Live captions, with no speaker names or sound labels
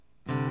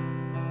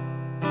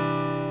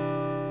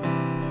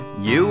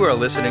You are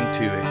listening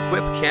to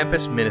Equip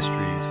Campus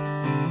Ministries.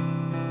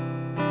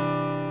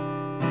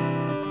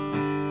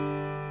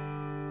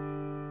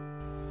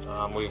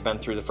 We've been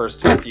through the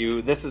first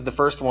few. This is the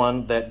first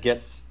one that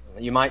gets,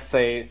 you might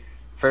say,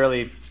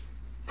 fairly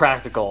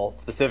practical,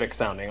 specific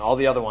sounding. All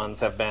the other ones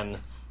have been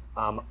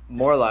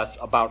more or less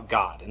about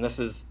God, and this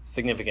is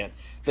significant.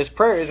 This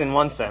prayer is, in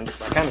one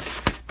sense, I kind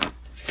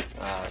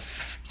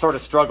of sort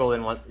of struggle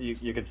in what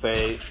you could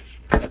say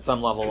at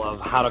some level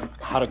of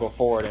how to go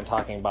forward in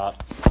talking about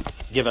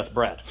give us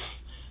bread.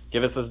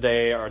 Give us this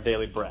day our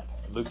daily bread.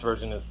 Luke's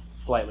version is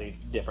slightly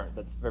different,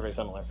 but it's very, very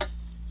similar.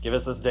 Give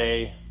us this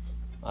day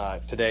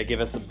today, give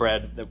us the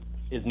bread that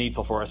is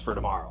needful for us for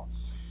tomorrow.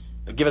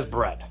 But give us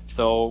bread.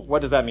 So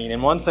what does that mean?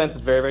 In one sense,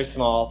 it's very, very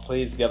small.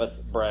 Please give us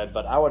bread.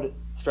 But I would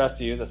stress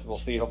to you, this we'll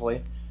see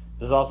hopefully,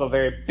 this is also a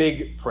very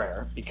big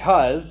prayer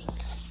because,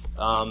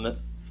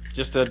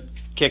 just to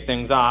kick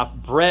things off,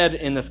 bread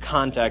in this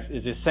context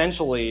is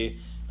essentially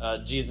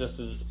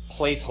Jesus'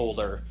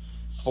 placeholder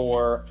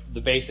for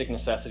the basic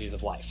necessities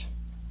of life.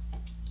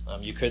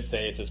 You could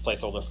say it's his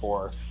placeholder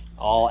for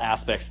all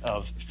aspects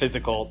of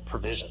physical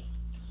provision.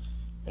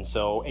 And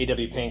so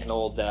A.W. Pink, an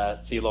old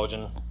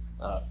theologian,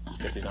 I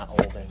guess he's not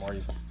old anymore,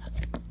 he's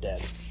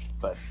dead,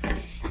 but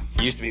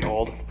he used to be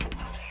old.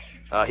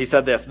 He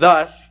said this,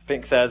 thus,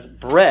 Pink says,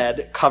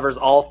 bread covers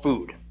all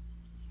food.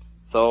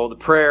 So the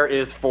prayer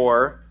is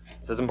for,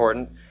 this is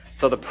important,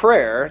 so the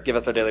prayer, give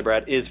us our daily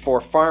bread, is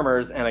for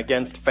farmers and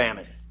against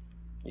famine,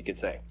 you could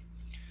say.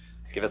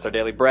 Give us our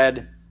daily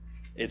bread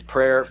is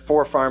prayer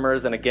for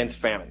farmers and against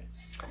famine.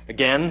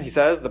 Again, he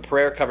says, the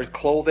prayer covers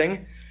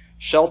clothing,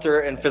 shelter,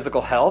 and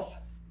physical health.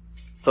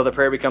 So the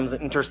prayer becomes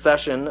an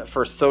intercession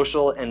for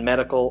social and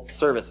medical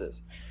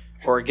services.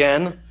 Or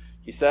again,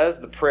 he says,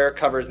 the prayer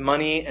covers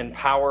money and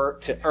power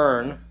to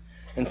earn,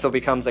 and so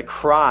becomes a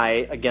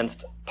cry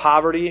against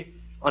poverty,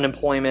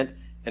 unemployment,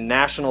 and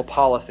national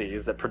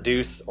policies that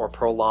produce or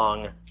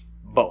prolong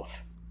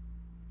both.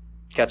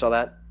 Catch all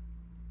that?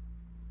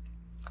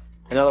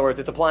 In other words,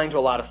 it's applying to a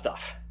lot of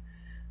stuff.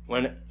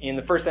 When in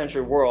the first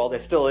century world,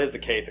 it still is the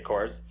case, of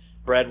course,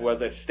 bread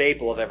was a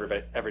staple of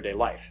everyday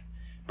life.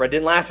 Bread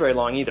didn't last very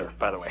long either,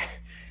 by the way.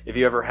 If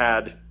you ever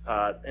had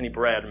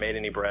made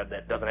any bread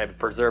that doesn't have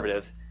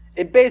preservatives,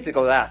 it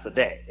basically lasts a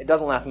day. It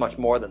doesn't last much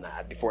more than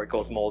that before it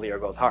goes moldy or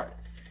goes hard.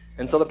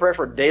 And so the prayer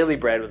for daily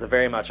bread was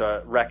very much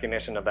a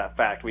recognition of that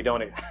fact.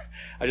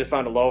 I just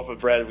found a loaf of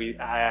bread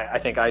I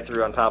think I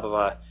threw on top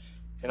of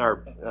in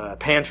our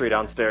pantry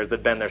downstairs that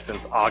had been there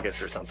since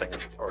August or something,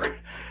 or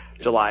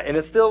July. And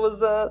it still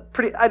was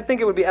I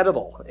think it would be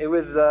edible. It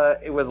was a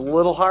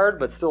little hard,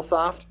 but still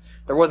soft.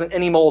 There wasn't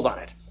any mold on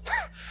it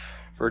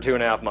for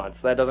 2.5 months.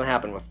 That doesn't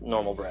happen with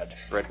normal bread.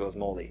 Bread goes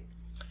moldy.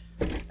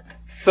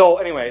 So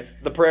anyways,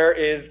 the prayer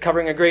is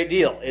covering a great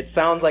deal. It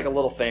sounds like a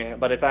little thing,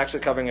 but it's actually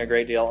covering a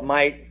great deal.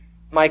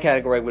 My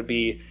category would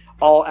be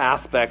all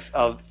aspects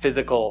of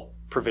physical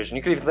provision.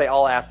 You could even say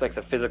all aspects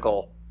of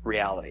physical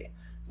reality.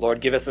 Lord,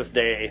 give us this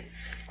day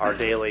our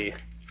daily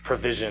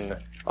provision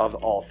of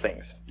all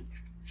things.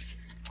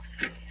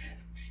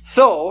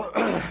 So,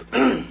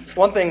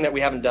 one thing that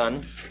we haven't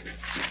done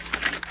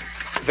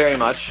very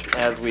much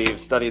as we've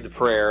studied the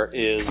prayer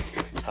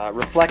is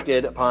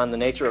reflected upon the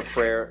nature of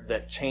prayer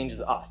that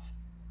changes us.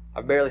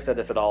 I've barely said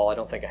this at all. I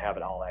don't think I have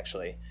at all,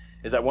 actually.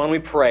 Is that when we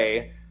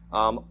pray,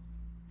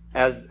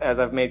 as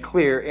I've made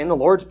clear in the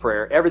Lord's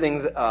Prayer,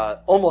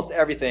 almost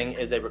everything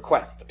is a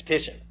request, a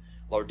petition.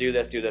 Lord, do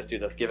this, do this, do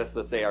this. Give us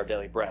this day our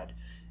daily bread.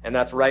 And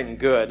that's right and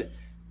good.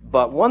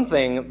 But one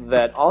thing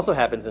that also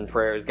happens in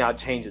prayer is God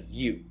changes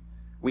you.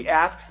 We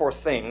ask for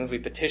things. We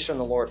petition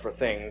the Lord for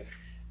things.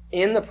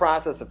 In the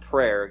process of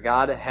prayer,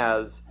 God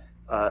has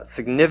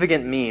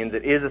significant means.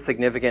 It is a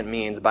significant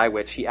means by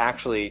which he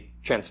actually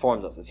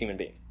transforms us as human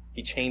beings.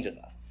 He changes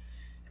us.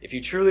 If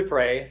you truly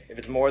pray, if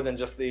it's more than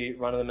just the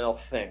run-of-the-mill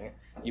thing,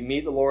 you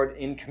meet the Lord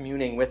in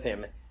communing with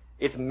him.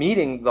 It's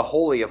meeting the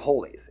Holy of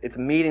Holies. It's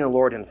meeting the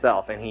Lord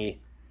himself, and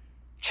he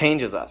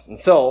changes us. And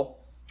so,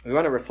 we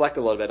want to reflect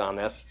a little bit on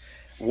this.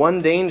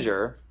 One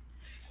danger,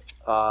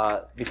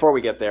 before we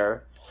get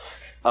there,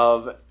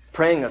 of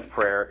praying this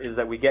prayer is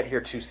that we get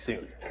here too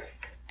soon.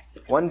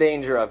 One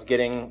danger of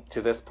getting to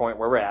this point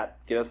where we're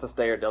at, give us this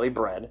day our daily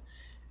bread,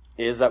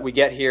 is that we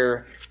get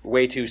here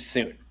way too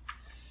soon.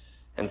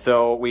 And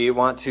so we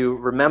want to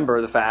remember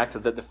the fact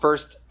that the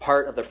first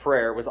part of the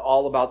prayer was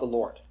all about the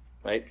Lord,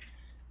 right?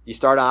 You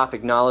start off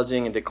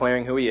acknowledging and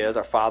declaring who he is,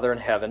 our Father in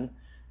heaven.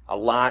 A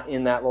lot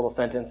in that little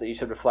sentence that you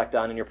should reflect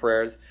on in your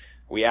prayers.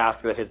 We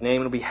ask that his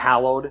name will be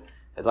hallowed.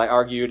 As I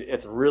argued,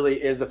 it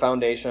really is the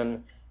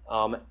foundation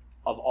of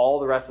all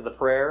the rest of the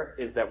prayer,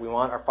 is that we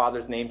want our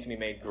Father's name to be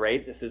made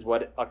great. This is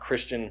what a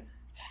Christian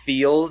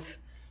feels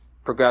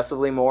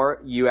progressively more.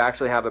 You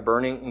actually have a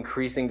burning,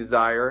 increasing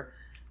desire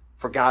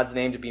for God's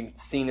name to be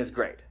seen as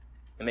great.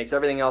 It makes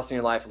everything else in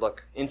your life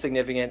look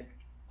insignificant,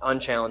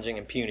 unchallenging,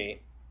 and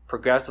puny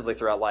progressively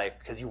throughout life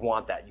because you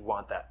want that. You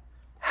want that.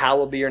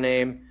 Hallowed be your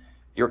name.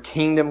 Your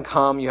kingdom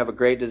come. You have a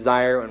great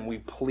desire, and we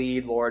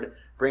plead, Lord,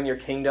 bring your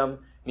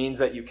kingdom. Means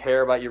that you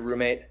care about your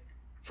roommate.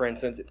 for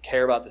instance,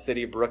 care about the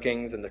city of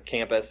Brookings and the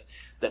campus,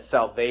 that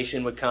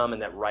salvation would come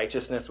and that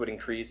righteousness would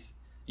increase.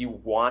 You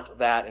want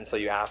that, and so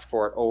you ask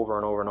for it over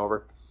and over and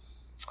over.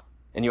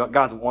 And you want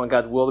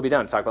God's will to be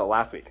done. We talked about it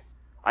last week.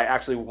 I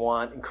actually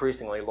want,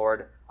 increasingly,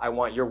 Lord, I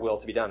want your will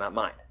to be done, not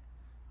mine.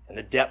 And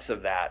the depths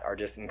of that are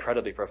just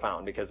incredibly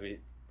profound because we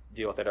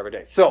deal with it every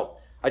day. So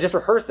I just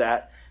rehearsed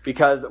that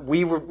because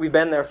we've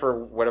been there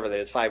for whatever that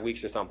is, 5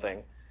 weeks or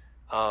something.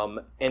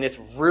 And it's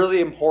really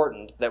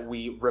important that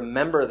we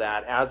remember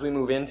that as we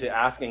move into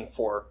asking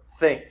for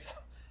things,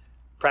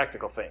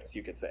 practical things,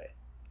 you could say,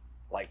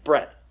 like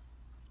bread.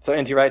 So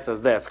N.T. Wright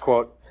says this,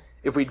 quote,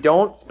 "If we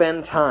don't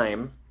spend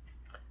time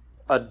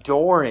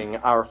adoring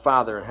our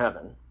Father in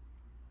heaven,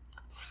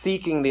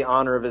 seeking the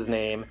honor of his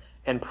name,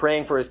 and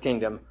praying for his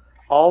kingdom,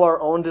 all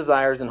our own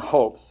desires and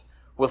hopes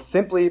will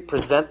simply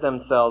present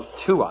themselves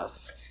to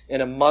us in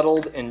a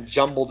muddled and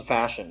jumbled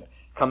fashion,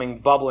 coming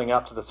bubbling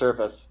up to the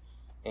surface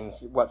in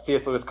what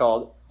C.S. Lewis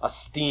called a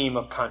steam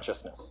of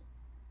consciousness."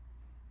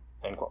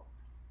 End quote.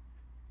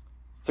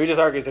 So he just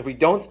argues if we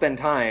don't spend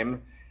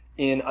time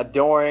in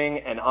adoring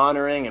and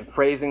honoring and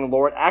praising the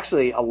Lord,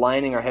 actually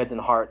aligning our heads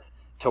and hearts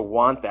to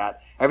want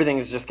that, everything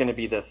is just going to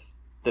be this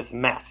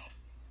mess.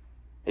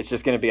 It's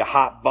just going to be a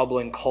hot,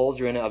 bubbling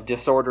cauldron of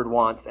disordered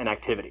wants and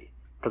activity,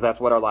 because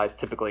that's what our lives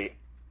typically,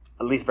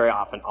 at least very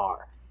often,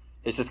 are.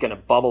 It's just going to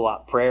bubble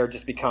up. Prayer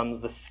just becomes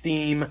the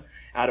steam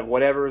out of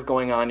whatever is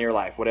going on in your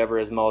life, whatever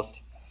is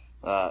most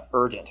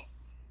urgent.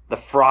 The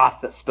froth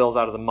that spills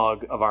out of the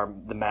mug of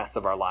the mess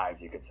of our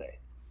lives, you could say.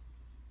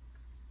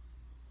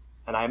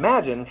 And I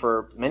imagine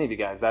for many of you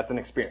guys, that's an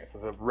experience.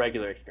 It's a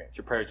regular experience.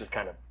 Your prayer is just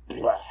kind of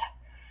blah,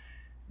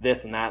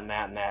 this and that and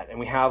that and that. And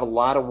we have a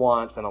lot of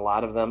wants, and a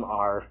lot of them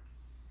are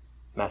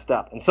messed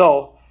up. And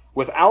so,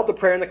 without the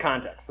prayer in the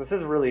context, this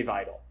is really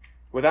vital.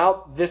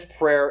 Without this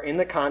prayer in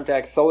the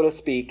context, so to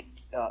speak,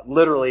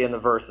 literally in the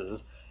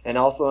verses, and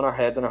also in our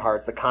heads and our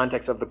hearts, the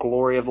context of the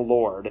glory of the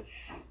Lord,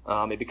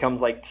 it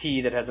becomes like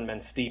tea that hasn't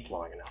been steeped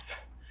long enough.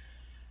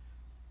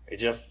 It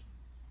just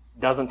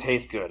doesn't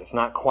taste good. It's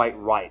not quite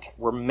right.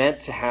 We're meant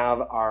to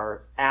have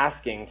our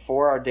asking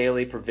for our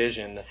daily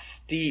provision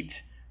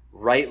steeped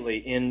rightly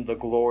in the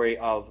glory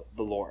of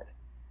the Lord.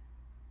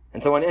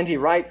 And so when N.T.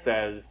 Wright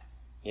says,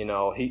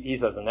 he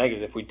says the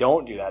negative, if we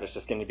don't do that, it's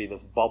just going to be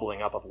this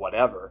bubbling up of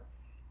whatever.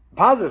 The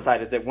positive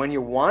side is that when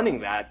you're wanting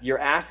that, you're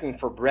asking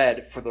for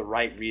bread for the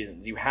right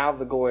reasons. You have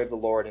the glory of the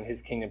Lord and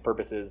his kingdom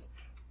purposes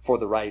for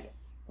the right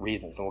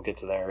reasons. And we'll get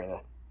to there in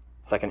a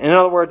second. In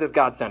other words, it's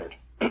God-centered.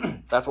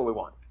 That's what we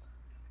want.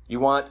 You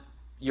want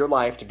your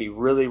life to be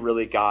really,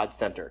 really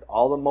God-centered.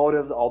 All the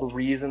motives, all the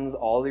reasons,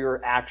 all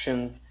your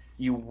actions,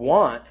 you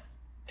want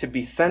to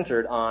be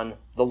centered on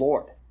the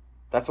Lord.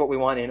 That's what we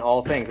want in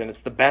all things, and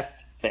it's the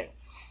best thing.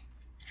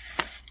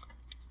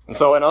 And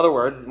so, in other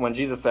words, when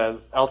Jesus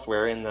says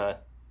elsewhere in the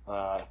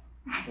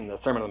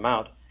Sermon on the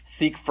Mount,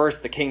 seek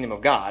first the kingdom of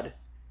God,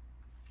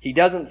 he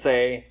doesn't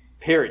say,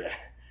 period.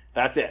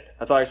 That's it.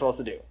 That's all you're supposed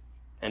to do.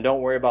 And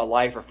don't worry about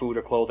life or food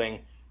or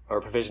clothing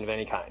or provision of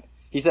any kind.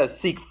 He says,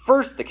 seek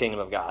first the kingdom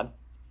of God.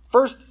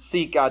 First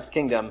seek God's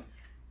kingdom,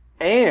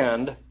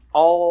 and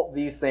all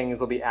these things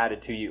will be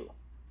added to you,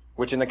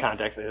 which in the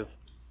context is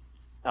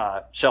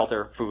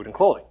shelter, food, and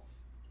clothing.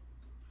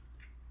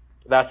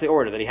 That's the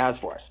order that he has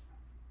for us.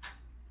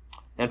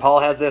 And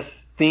Paul has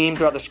this theme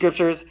throughout the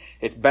scriptures.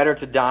 It's better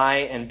to die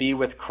and be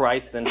with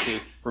Christ than to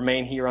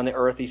remain here on the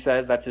earth, he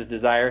says. That's his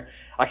desire.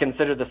 I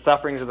consider the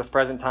sufferings of this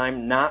present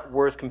time not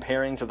worth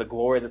comparing to the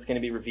glory that's going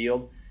to be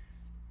revealed.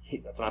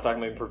 That's not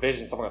talking about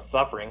provision, it's talking about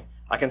suffering.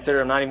 I consider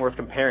them not even worth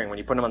comparing. When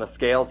you put them on the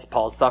scales,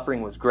 Paul's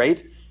suffering was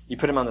great. You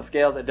put him on the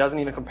scales, it doesn't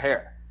even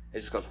compare. It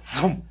just goes,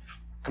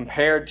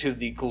 compared to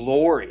the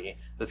glory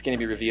that's going to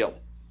be revealed.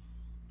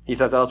 He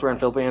says elsewhere in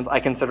Philippians, I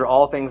consider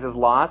all things as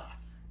loss.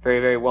 Very,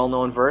 very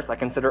well-known verse. I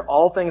consider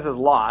all things as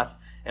loss.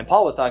 And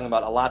Paul was talking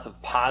about lots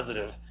of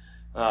positive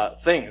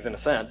things, in a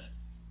sense,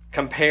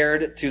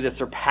 compared to the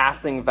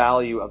surpassing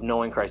value of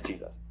knowing Christ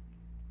Jesus.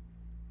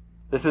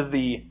 This is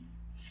the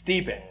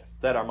steeping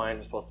that our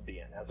minds are supposed to be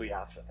in as we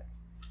ask for things.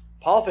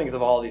 Paul thinks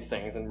of all these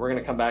things, and we're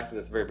going to come back to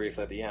this very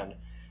briefly at the end.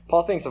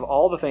 Paul thinks of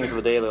all the things of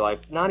the daily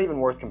life, not even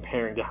worth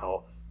comparing to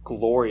how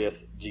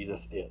glorious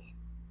Jesus is.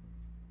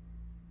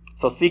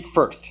 So seek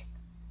first.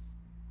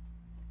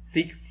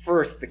 Seek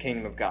first the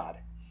kingdom of God,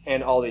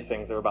 and all these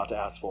things that we're about to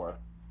ask for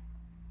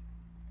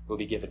will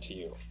be given to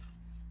you.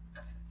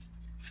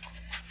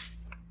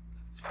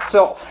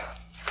 So,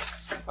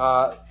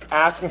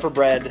 asking for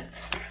bread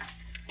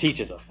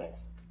teaches us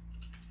things.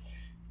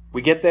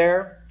 We get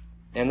there,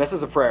 and this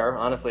is a prayer,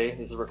 honestly.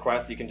 This is a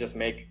request you can just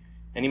make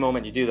any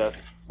moment you do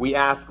this. We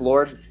ask,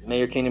 Lord, may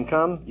your kingdom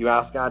come. You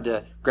ask God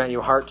to grant you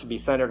a heart to be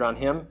centered on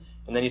him,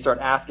 and then you start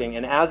asking.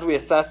 And as we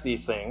assess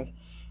these things,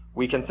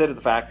 we consider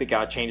the fact that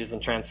God changes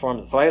and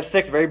transforms us. So I have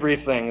 6 very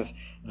brief things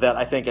that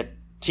I think it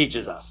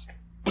teaches us.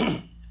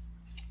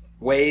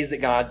 Ways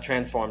that God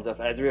transforms us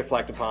as we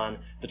reflect upon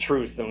the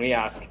truths. When we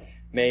ask,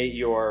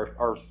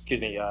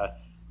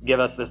 give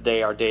us this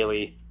day our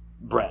daily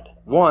bread.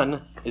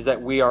 One is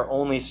that we are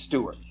only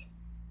stewards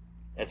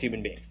as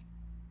human beings.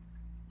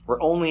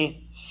 We're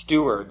only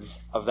stewards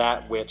of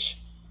that which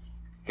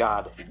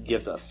God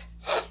gives us.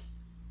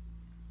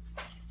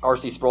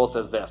 R.C. Sproul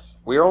says this: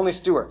 we are only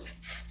stewards.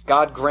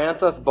 God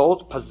grants us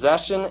both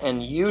possession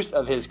and use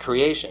of his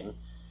creation,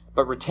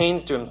 but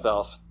retains to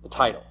himself the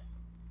title.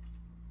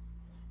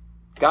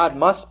 God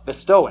must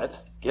bestow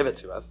it, give it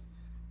to us,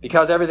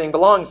 because everything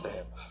belongs to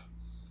him.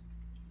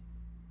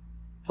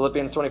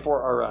 Philippians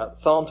 24, or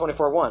Psalm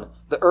 24:1.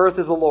 The earth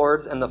is the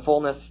Lord's and the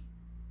fullness,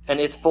 and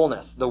its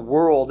fullness, the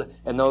world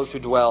and those who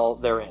dwell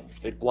therein.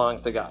 It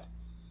belongs to God.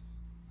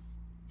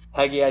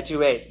 Haggai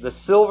 2:8. The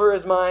silver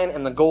is mine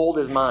and the gold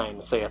is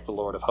mine, saith the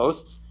Lord of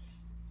hosts.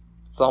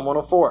 Psalm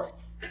 104.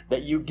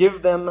 That you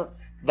give them,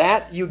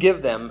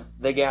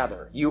 they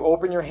gather. You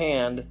open your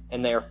hand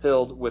and they are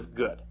filled with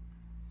good.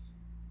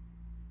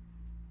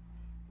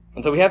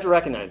 And so we have to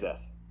recognize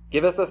this.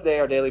 Give us this day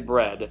our daily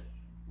bread.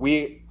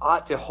 We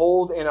ought to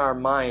hold in our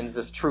minds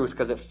this truth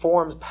because it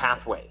forms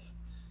pathways.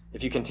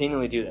 If you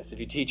continually do this, if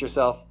you teach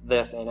yourself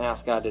this and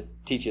ask God to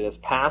teach you this,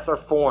 paths are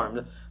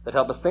formed that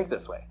help us think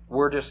this way.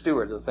 We're just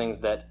stewards of the things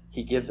that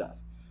he gives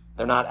us.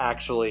 They're not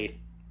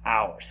actually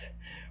ours.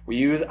 We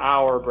use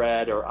our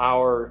bread or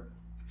our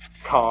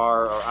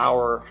car or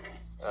our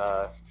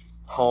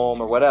home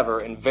or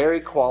whatever in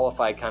very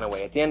qualified kind of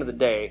way. At the end of the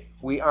day,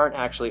 we aren't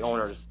actually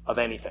owners of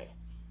anything.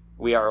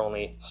 We are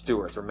only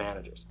stewards or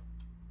managers.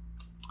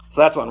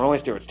 So that's one. We're only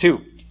stewards.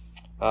 2,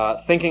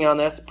 thinking on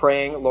this,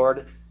 praying,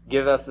 Lord,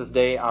 give us this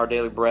day our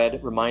daily bread,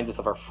 reminds us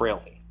of our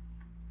frailty.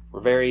 We're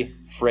very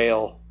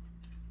frail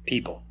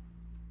people.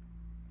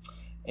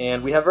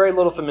 And we have very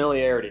little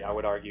familiarity, I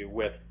would argue,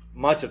 with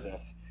much of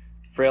this.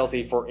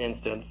 Frailty, for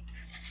instance,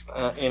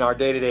 in our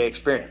day-to-day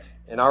experience.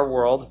 In our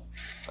world,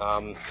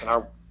 in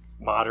our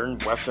modern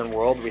Western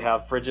world, we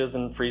have fridges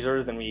and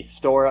freezers, and we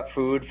store up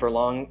food for a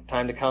long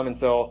time to come. And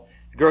so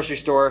the grocery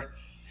store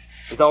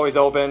is always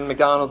open.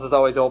 McDonald's is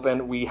always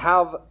open. We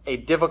have a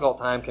difficult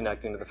time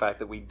connecting to the fact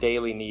that we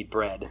daily need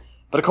bread.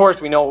 But of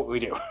course, we know what we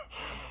do.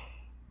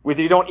 If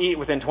you don't eat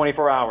within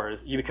 24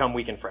 hours, you become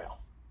weak and frail.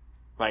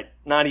 Right?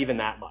 Not even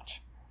that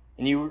much.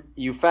 And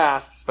you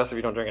fast, especially if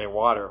you don't drink any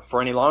water,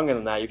 for any longer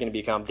than that, you're going to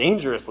become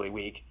dangerously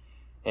weak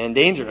and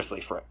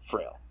dangerously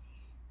frail.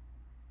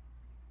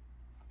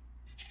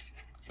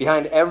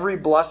 Behind every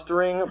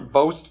blustering,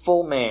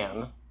 boastful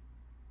man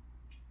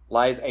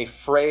lies a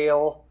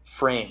frail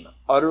frame,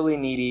 utterly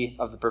needy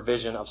of the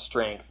provision of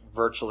strength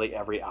virtually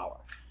every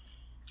hour.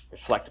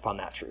 Reflect upon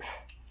that truth.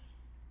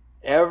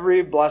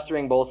 Every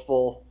blustering,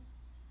 boastful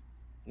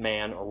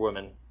man or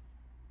woman,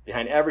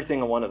 behind every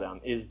single one of them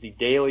is the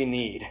daily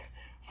need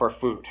for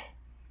food,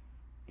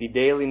 the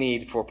daily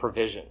need for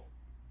provision.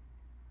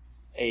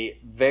 A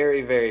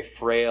very, very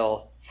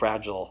frail,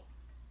 fragile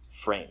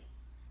frame.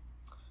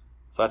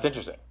 So that's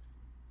interesting.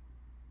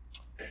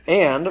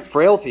 And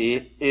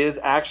frailty is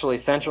actually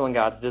central in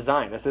God's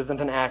design. This isn't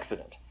an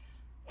accident.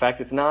 In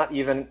fact, it's not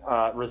even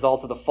a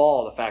result of the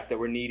fall, the fact that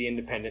we're needy,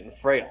 independent, and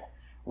frail.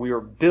 We were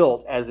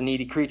built as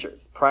needy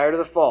creatures. Prior to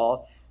the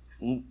fall,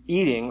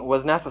 eating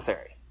was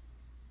necessary.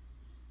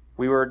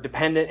 We were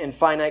dependent and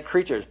finite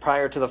creatures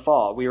prior to the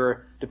fall. We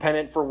were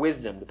dependent for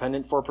wisdom,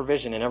 dependent for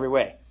provision in every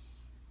way.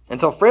 And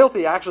so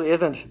frailty actually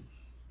isn't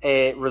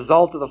a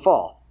result of the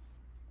fall.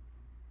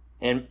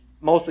 And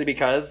mostly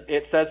because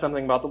it says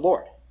something about the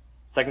Lord.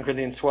 2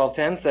 Corinthians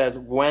 12:10 says,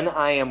 when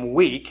I am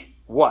weak,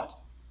 what?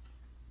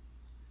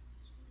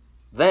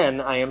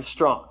 Then I am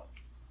strong.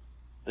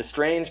 The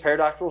strange,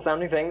 paradoxical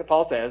sounding thing that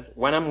Paul says,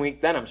 when I'm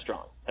weak, then I'm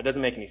strong. That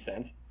doesn't make any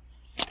sense.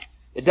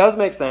 It does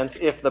make sense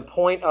if the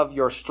point of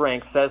your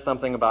strength says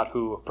something about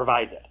who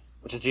provides it,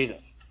 which is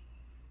Jesus.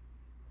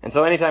 And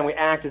so anytime we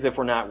act as if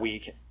we're not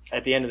weak,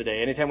 at the end of the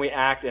day, anytime we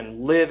act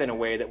and live in a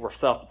way that we're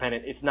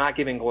self-dependent, it's not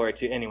giving glory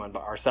to anyone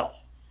but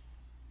ourselves.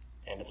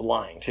 And it's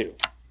lying too.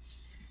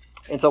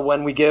 And so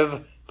when we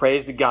give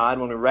praise to God,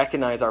 when we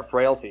recognize our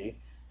frailty,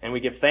 and we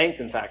give thanks,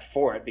 in fact,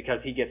 for it,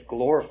 because he gets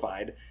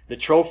glorified, the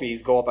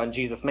trophies go up on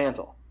Jesus'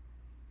 mantle.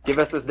 Give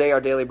us this day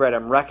our daily bread.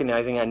 I'm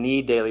recognizing I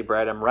need daily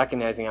bread. I'm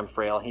recognizing I'm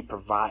frail. He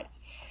provides.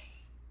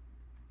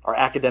 Our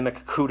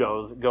academic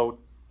kudos go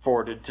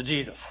forwarded to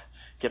Jesus.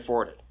 Get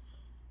forwarded.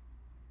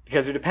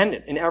 Because you're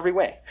dependent in every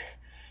way.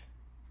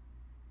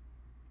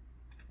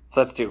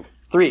 So that's 2.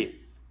 3,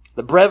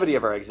 the brevity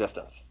of our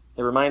existence.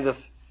 It reminds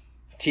us,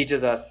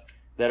 teaches us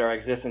that our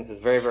existence is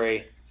very,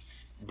 very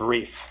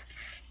brief.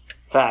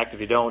 In fact,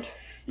 if you don't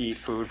eat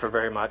food for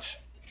very much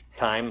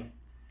time,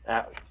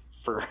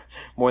 for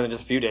more than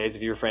just a few days,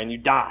 if you refrain, you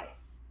die,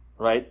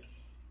 right?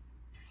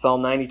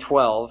 Psalm 90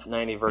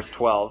 verse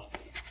 12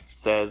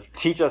 says,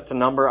 teach us to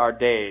number our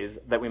days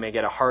that we may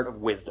get a heart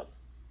of wisdom.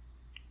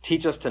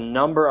 Teach us to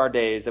number our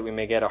days that we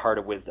may get a heart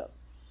of wisdom.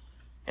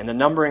 And the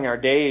numbering our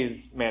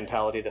days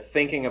mentality, the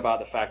thinking about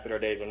the fact that our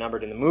days are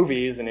numbered in the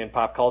movies and in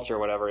pop culture or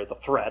whatever, is a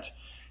threat.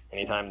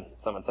 Anytime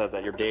someone says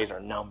that your days are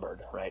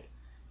numbered, right?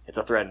 It's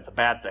a threat, it's a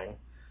bad thing.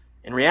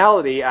 In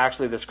reality,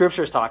 actually, the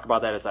scriptures talk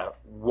about that as a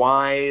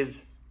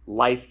wise,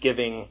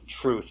 life-giving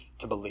truth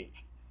to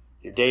believe.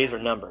 Your days are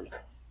numbered.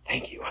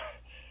 Thank you.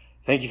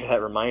 Thank you for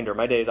that reminder.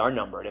 My days are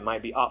numbered. It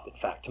might be up, in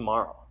fact,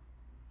 tomorrow.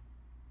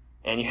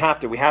 And we have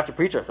to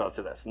preach ourselves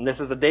to this. And this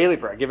is a daily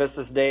prayer. Give us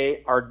this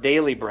day our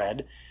daily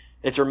bread.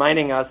 It's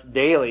reminding us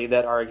daily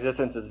that our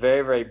existence is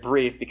very, very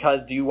brief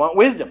because do you want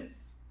wisdom?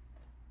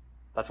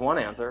 That's one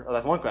answer, or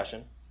that's one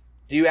question.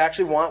 Do you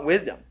actually want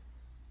wisdom?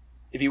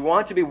 If you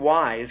want to be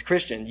wise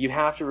Christian, you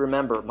have to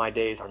remember my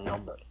days are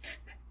numbered.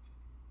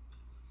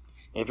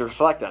 You have to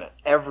reflect on it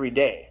every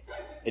day.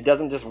 It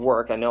doesn't just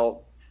work. I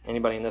know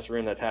anybody in this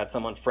room that's had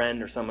some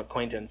friend or some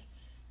acquaintance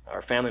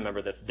or family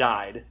member that's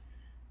died.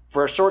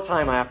 For a short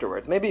time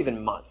afterwards, maybe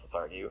even months, let's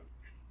argue,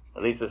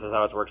 at least this is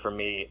how it's worked for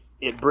me,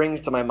 it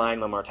brings to my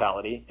mind my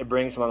mortality. It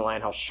brings to my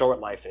mind how short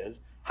life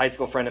is. High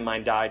school friend of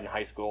mine died in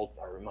high school,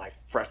 or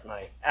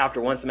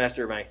after one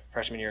semester of my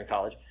freshman year in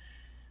college.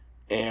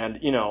 And,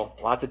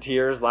 lots of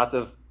tears, lots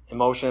of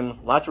emotion,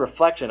 lots of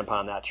reflection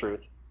upon that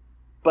truth.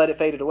 But it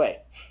faded away.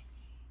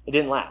 It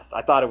didn't last.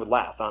 I thought it would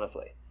last,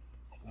 honestly.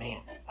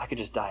 Man, I could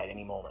just die at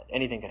any moment.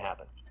 Anything could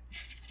happen.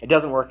 It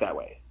doesn't work that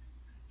way.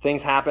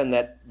 Things happen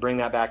that bring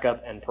that back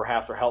up and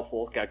perhaps are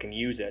helpful. God can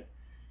use it.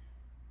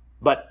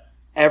 But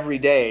every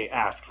day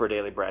ask for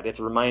daily bread. It's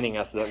reminding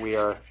us that we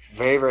are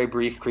very, very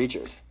brief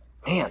creatures.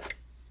 Man,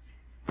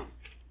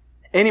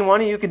 any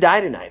one of you could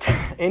die tonight.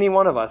 Any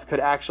one of us could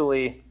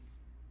actually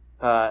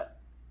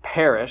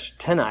perish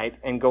tonight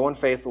and go and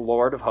face the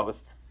Lord of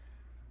hosts.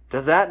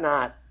 Does that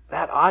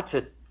ought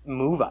to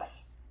move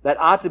us. That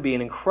ought to be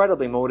an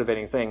incredibly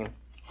motivating thing.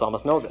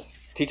 Psalmist knows this.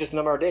 Teach us to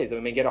number our days that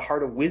we may get a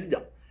heart of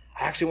wisdom.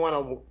 I actually want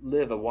to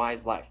live a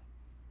wise life.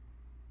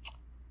 It's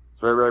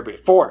very, very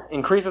brief. 4,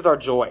 increases our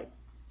joy.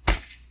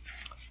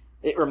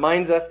 It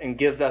reminds us and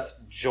gives us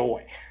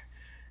joy.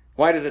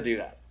 Why does it do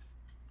that?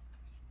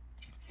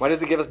 Why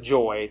does it give us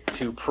joy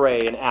to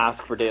pray and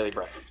ask for daily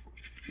bread?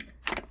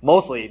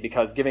 Mostly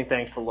because giving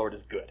thanks to the Lord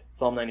is good.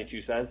 Psalm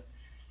 92 says,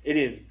 it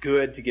is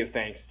good to give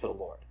thanks to the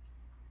Lord.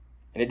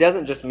 And it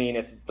doesn't just mean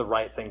it's the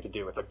right thing to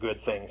do. It's a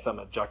good thing, some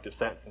objective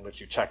sense in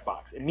which you check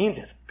box. It means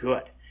it's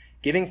good.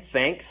 Giving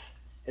thanks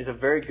is a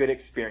very good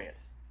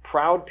experience.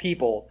 Proud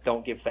people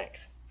don't give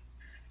thanks.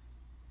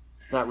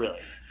 Not really.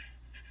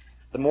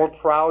 The more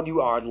proud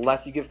you are, the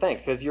less you give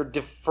thanks, because you're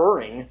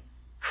deferring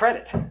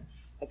credit.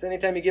 That's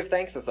anytime you give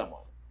thanks to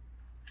someone.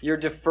 You're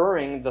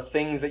deferring the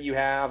things that you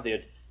have,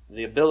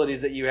 the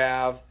abilities that you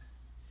have,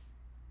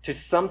 to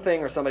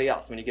something or somebody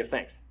else when you give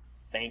thanks.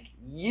 Thank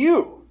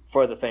you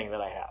for the thing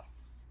that I have.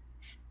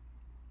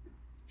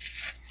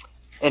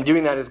 And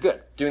doing that is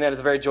good. Doing that is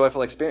a very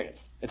joyful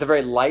experience. It's a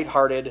very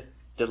lighthearted,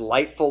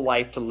 delightful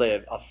life to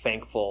live, a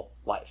thankful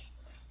life.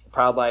 A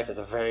proud life is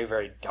a very,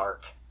 very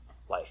dark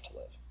life to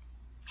live.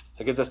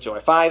 So it gives us joy.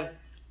 5,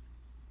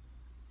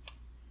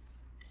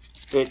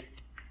 it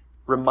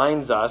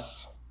reminds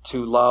us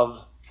to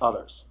love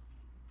others.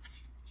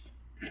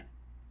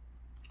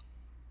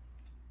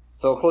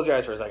 So close your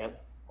eyes for a second,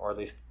 or at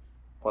least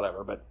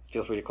whatever, but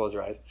feel free to close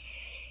your eyes.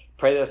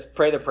 Pray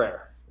the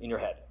prayer in your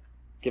head.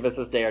 Give us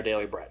this day our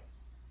daily bread.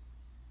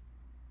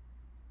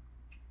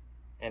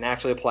 And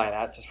actually apply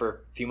that just for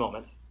a few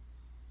moments.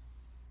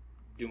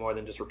 Do more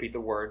than just repeat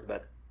the words,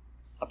 but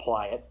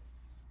apply it.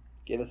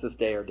 Give us this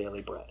day our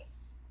daily bread.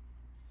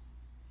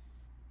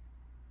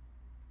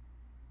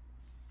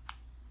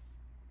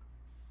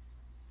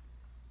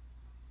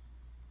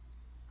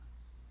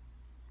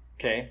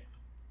 Okay,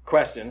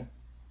 question.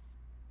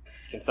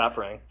 You can stop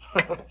praying.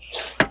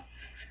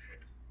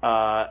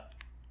 And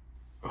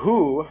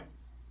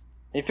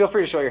feel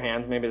free to show your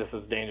hands, maybe this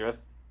is dangerous.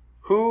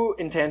 Who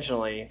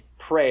intentionally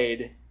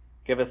prayed,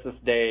 give us this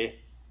day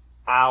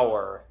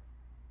our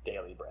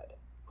daily bread?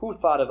 Who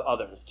thought of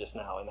others just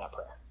now in that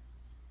prayer?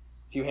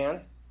 A few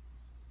hands?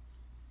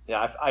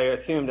 Yeah, I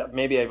assumed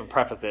maybe I even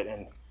preface it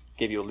and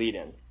give you a lead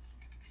in.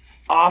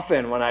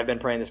 Often when I've been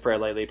praying this prayer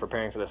lately,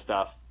 preparing for this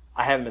stuff,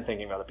 I haven't been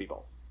thinking of other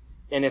people.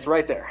 And it's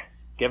right there.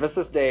 Give us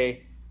this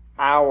day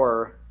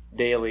our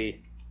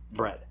daily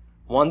bread.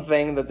 One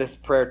thing that this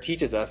prayer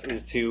teaches us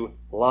is to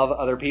love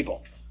other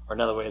people. Or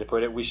another way to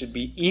put it, we should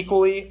be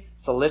equally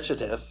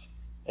solicitous,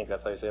 I think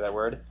that's how you say that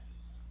word,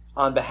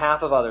 on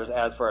behalf of others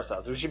as for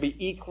ourselves. We should be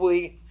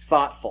equally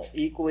thoughtful,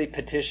 equally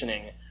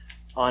petitioning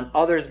on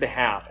others'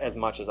 behalf as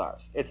much as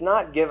ours. It's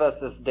not give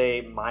us this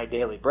day my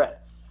daily bread.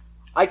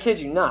 I kid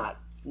you not,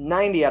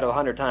 90 out of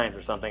 100 times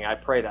or something I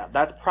pray that.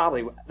 That's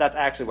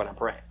actually what I'm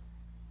praying.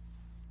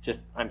 Just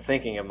I'm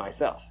thinking of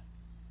myself.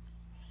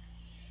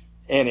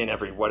 And in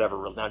every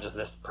whatever, not just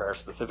this prayer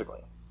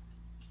specifically.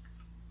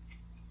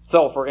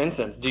 So, for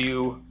instance, do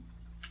you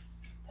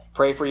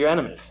pray for your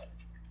enemies?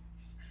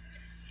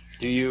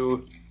 Do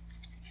you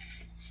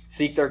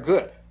seek their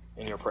good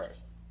in your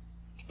prayers?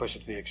 To push it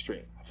to the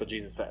extreme. That's what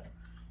Jesus says.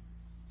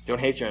 Don't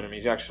hate your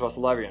enemies. You're actually supposed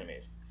to love your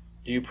enemies.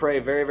 Do you pray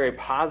very, very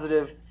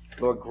positive?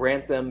 Lord,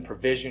 grant them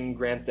provision,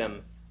 grant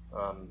them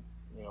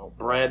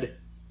bread,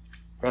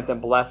 grant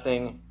them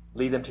blessing,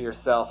 lead them to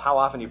yourself. How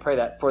often do you pray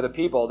that for the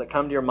people that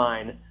come to your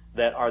mind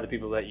that are the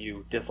people that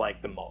you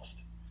dislike the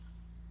most?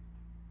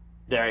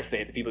 Dare I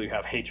say, the people you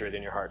have hatred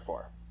in your heart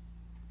for.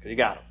 Because you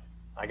got them.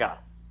 I got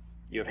them.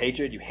 You have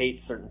hatred, you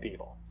hate certain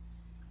people.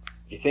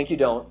 If you think you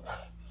don't,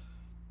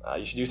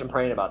 You should do some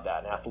praying about that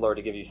and ask the Lord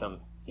to give you some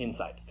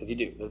insight, because you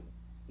do.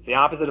 It's the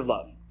opposite of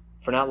love.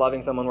 For not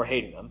loving someone, we're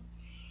hating them.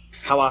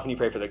 How often do you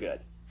pray for their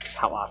good?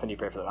 How often do you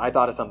pray for them? I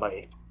thought of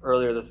somebody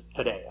earlier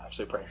today,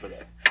 actually praying for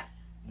this,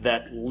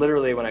 that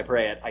literally when I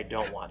pray it, I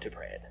don't want to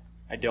pray it.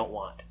 I don't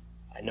want.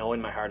 I know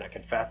in my heart and I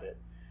confess it.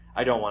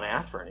 I don't want to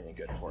ask for anything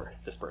good for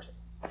this person.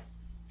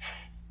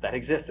 That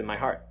exists in my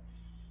heart.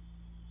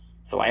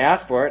 So I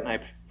ask for it and I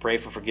pray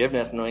for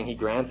forgiveness, knowing he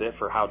grants it,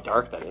 for how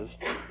dark that is.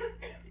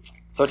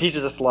 So it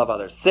teaches us to love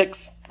others.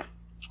 6,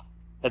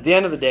 at the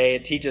end of the day,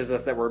 it teaches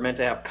us that we're meant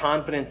to have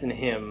confidence in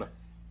him,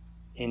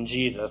 in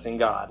Jesus, in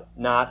God,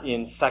 not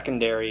in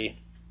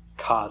secondary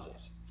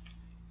causes.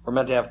 We're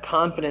meant to have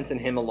confidence in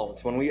him alone.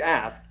 So when we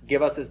ask,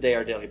 give us this day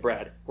our daily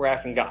bread, we're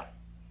asking God,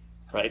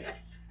 right?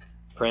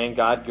 Praying,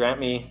 God, grant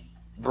me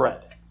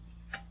bread.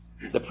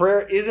 The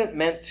prayer isn't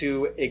meant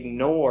to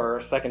ignore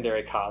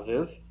secondary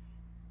causes,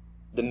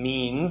 the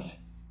means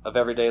of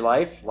everyday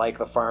life, like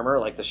the farmer,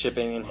 like the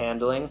shipping and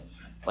handling,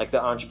 like the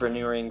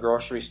entrepreneuring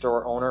grocery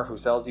store owner who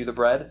sells you the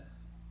bread.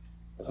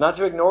 It's not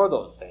to ignore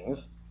those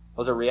things.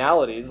 Those are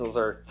realities. Those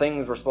are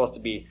things we're supposed to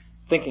be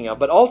thinking of.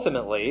 But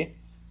ultimately,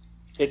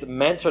 it's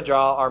meant to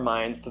draw our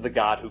minds to the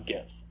God who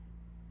gives.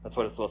 That's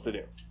what it's supposed to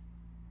do.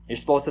 You're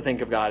supposed to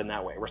think of God in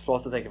that way. We're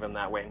supposed to think of him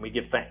that way, and we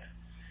give thanks.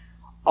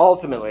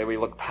 Ultimately, we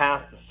look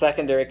past the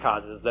secondary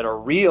causes that are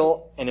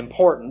real and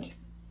important,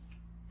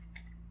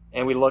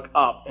 and we look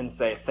up and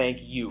say,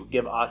 thank you.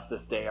 Give us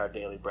this day our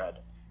daily bread,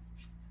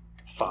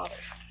 Father.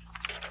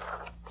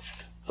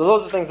 So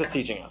those are things that's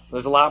teaching us.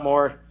 There's a lot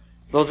more.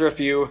 Those are a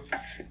few,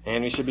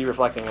 and we should be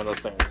reflecting on those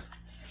things.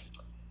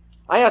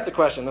 I asked a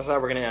question. This is how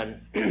we're going to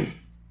end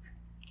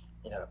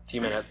in a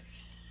few minutes.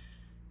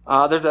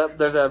 There's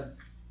a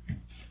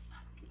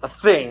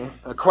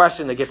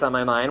question that gets on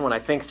my mind when I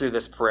think through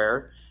this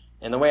prayer.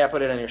 And the way I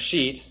put it on your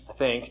sheet, I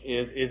think,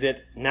 is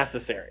it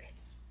necessary?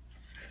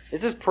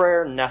 Is this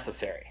prayer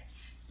necessary?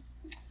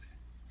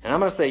 And I'm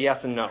going to say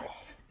yes and no.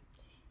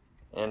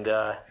 And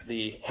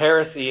the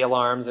heresy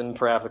alarms in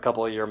perhaps a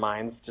couple of your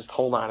minds, just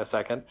hold on a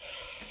second.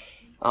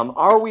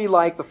 Are we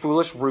like the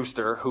foolish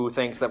rooster who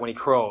thinks that when he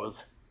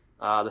crows,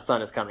 the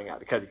sun is coming out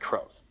because he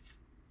crows?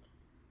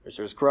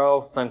 Roosters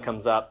crow, sun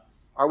comes up.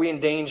 Are we in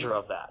danger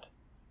of that?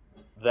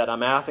 That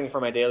I'm asking for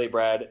my daily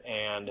bread,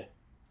 and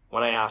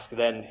when I ask,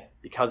 then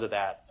because of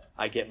that,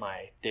 I get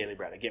my daily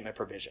bread, I get my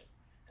provision.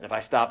 And if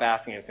I stop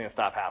asking, it's going to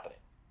stop happening.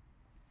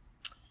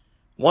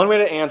 One way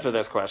to answer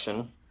this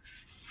question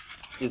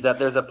is that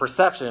there's a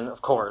perception,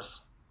 of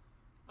course,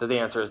 that the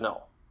answer is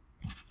no.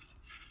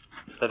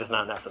 That it's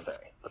not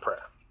necessary, the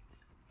prayer.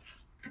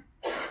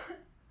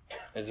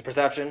 There's a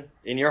perception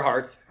in your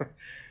hearts,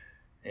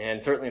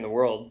 and certainly in the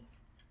world,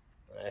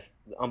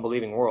 the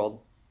unbelieving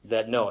world,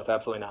 that no, it's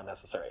absolutely not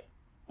necessary.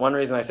 One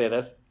reason I say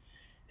this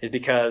is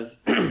because,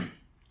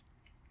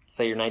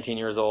 say you're 19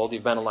 years old,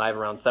 you've been alive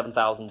around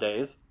 7,000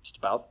 days, just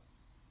about.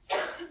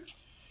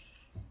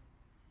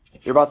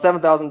 You're about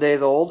 7,000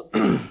 days old,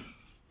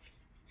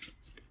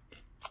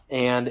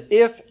 and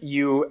if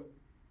you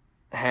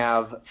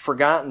have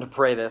forgotten to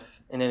pray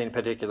this in any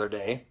particular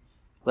day,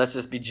 let's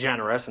just be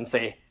generous and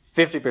say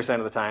 50%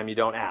 of the time you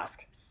don't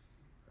ask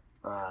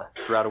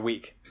throughout a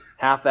week.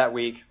 Half that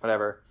week,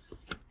 whatever,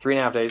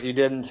 3.5 days, you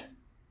didn't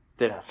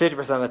ask. 50%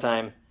 of the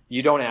time,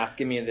 you don't ask,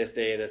 give me this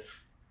day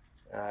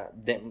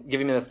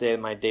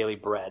my daily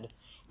bread. It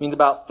means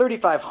about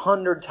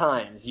 3,500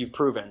 times you've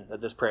proven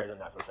that this prayer isn't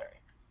necessary.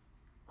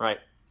 Right?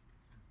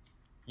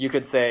 You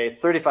could say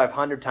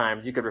 3,500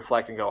 times, you could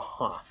reflect and go,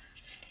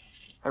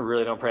 I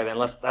really don't pray that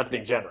unless that's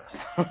being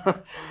generous.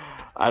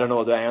 I don't know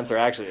what the answer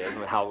actually is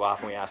and how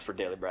often we ask for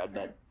daily bread,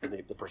 but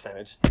the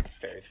percentage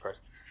varies, of course.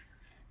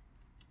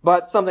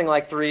 But something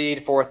like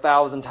 3,000 to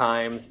 4,000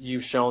 times,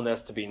 you've shown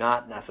this to be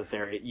not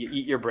necessary. You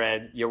eat your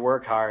bread, you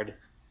work hard,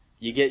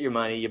 you get your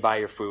money, you buy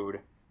your food,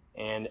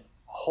 and a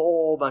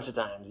whole bunch of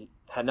times it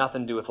had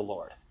nothing to do with the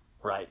Lord,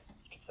 right?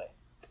 You could say.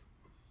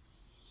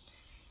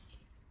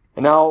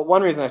 And now,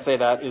 one reason I say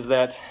that is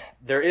that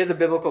there is a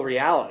biblical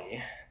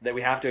reality that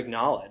we have to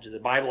acknowledge. The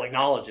Bible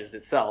acknowledges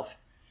itself.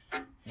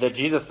 That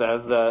Jesus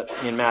says that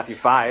in Matthew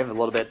 5, a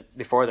little bit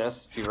before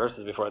this, a few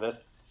verses before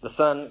this,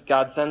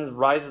 God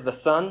rises the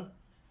sun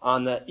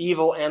on the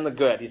evil and the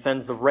good. He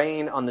sends the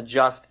rain on the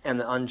just and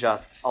the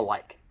unjust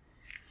alike.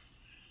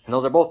 And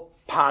those are both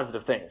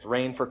positive things.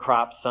 Rain for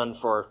crops, sun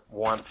for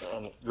warmth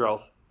and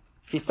growth.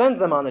 He sends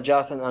them on the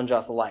just and the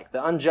unjust alike.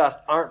 The unjust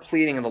aren't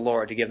pleading in the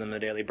Lord to give them their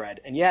daily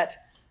bread, and yet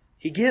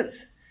he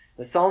gives.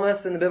 The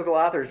psalmists and the biblical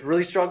authors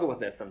really struggle with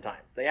this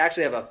sometimes. They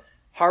actually have a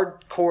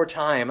hardcore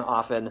time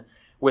often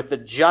with the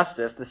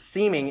justice, the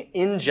seeming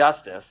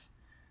injustice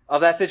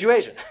of that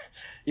situation.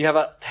 You have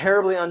a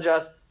terribly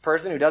unjust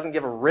person who doesn't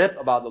give a rip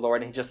about the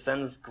Lord, and he just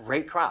sends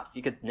great crops.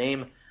 You could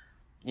name,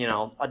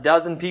 a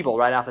dozen people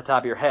right off the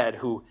top of your head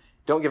who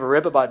don't give a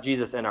rip about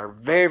Jesus and are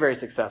very, very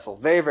successful,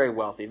 very, very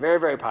wealthy, very,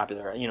 very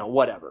popular,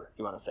 whatever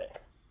you want to say.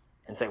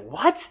 And say,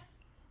 what?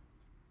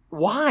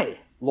 Why,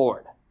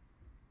 Lord?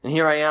 And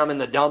here I am in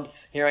the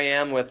dumps. Here I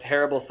am with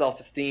terrible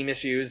self-esteem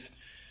issues,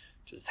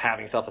 Just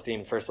having self-esteem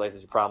in the first place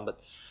is your problem.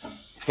 But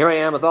here I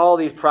am with all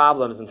these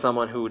problems, and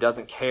someone who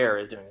doesn't care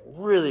is doing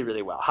really,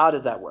 really well. How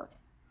does that work?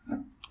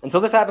 And so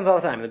this happens all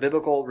the time. The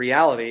biblical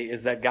reality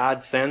is that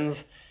God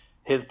sends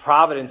his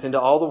providence into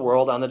all the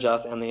world on the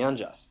just and the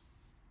unjust.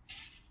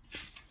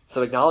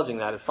 So acknowledging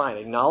that is fine.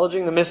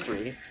 Acknowledging the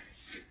mystery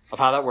of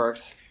how that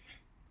works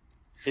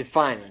is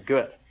fine and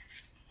good.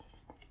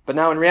 But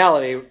now in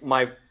reality,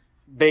 my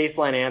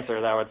baseline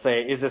answer that I would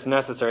say, is this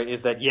necessary,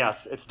 is that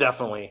yes, it's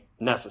definitely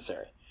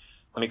necessary.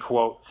 Let me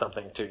quote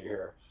something to you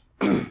here.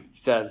 He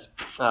says,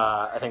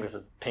 I think this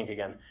is Pink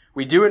again.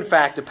 We do in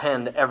fact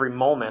depend every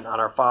moment on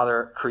our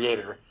Father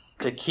Creator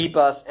to keep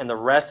us and the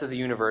rest of the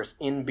universe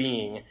in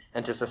being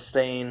and to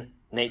sustain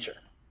nature,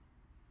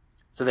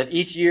 so that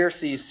each year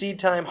sees seed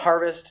time,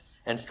 harvest,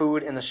 and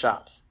food in the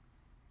shops.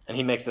 And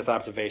he makes this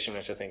observation,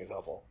 which I think is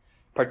helpful.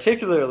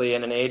 Particularly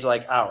in an age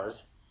like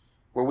ours,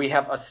 where we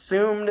have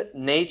assumed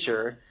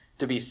nature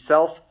to be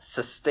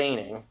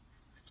self-sustaining,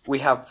 we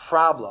have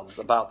problems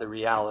about the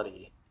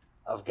reality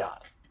of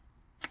God.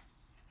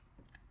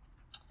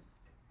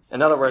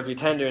 In other words, we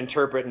tend to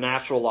interpret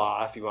natural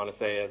law, if you want to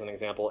say as an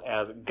example,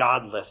 as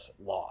godless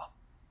law.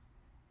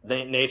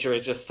 Nature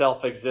is just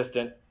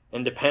self-existent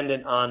and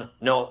dependent on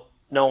no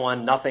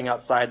one, nothing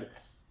outside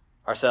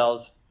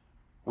ourselves.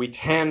 We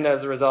tend,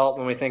 as a result,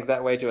 when we think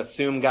that way, to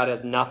assume God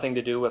has nothing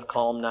to do with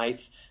calm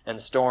nights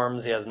and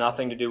storms. He has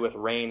nothing to do with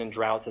rain and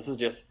droughts. This is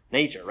just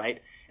nature,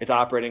 right? It's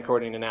operating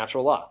according to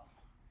natural law.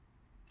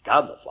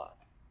 Godless law.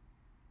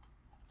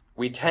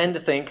 We tend to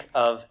think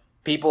of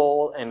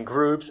people and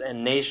groups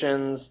and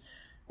nations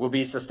will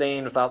be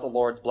sustained without the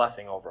Lord's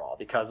blessing overall,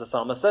 because the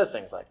psalmist says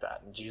things like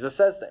that. And Jesus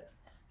says things.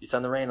 You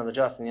send the rain on the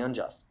just and the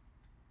unjust.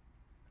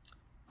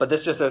 But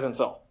this just isn't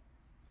so.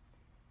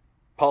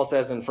 Paul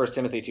says in 1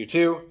 Timothy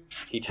 2:2,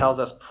 he tells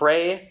us,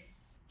 pray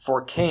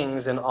for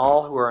kings and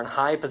all who are in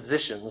high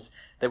positions,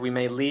 that we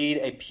may lead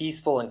a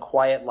peaceful and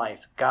quiet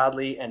life,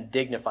 godly and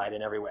dignified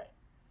in every way.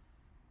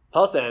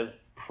 Paul says,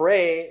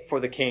 pray for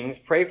the kings,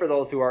 pray for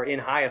those who are in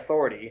high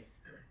authority,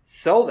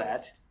 so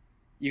that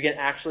you can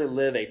actually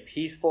live a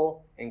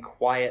peaceful and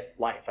quiet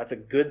life. That's a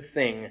good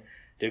thing,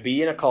 to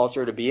be in a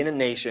culture, to be in a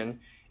nation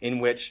in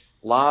which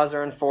laws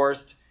are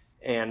enforced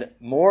and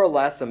more or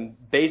less some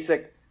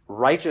basic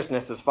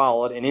righteousness is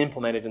followed and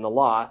implemented in the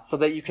law, so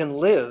that you can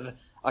live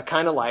a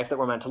kind of life that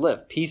we're meant to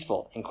live,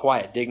 peaceful and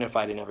quiet,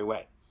 dignified in every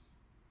way.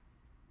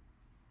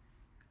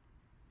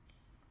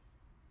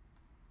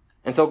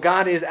 And so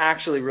God is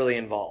actually really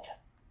involved.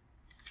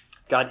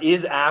 God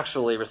is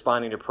actually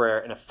responding to prayer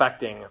and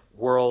affecting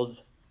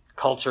worlds,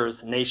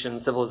 cultures,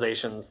 nations,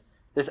 civilizations.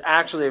 This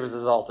actually is a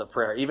result of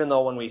prayer, even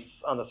though when we,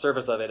 on the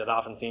surface of it, it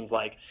often seems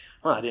like,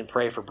 well, I didn't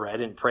pray for bread, I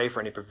didn't pray for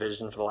any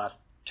provision for the last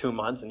 2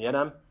 months, and yet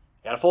I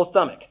got a full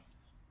stomach.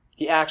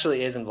 He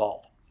actually is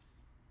involved.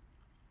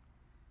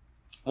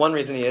 One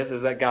reason he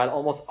is that God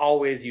almost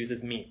always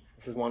uses means.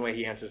 This is one way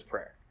he answers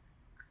prayer.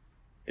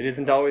 It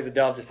isn't always a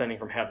dove descending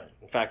from heaven.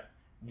 In fact,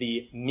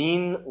 the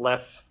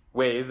meanless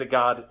ways that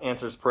God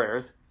answers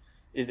prayers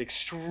is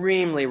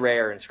extremely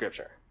rare in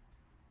Scripture.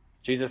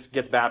 Jesus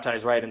gets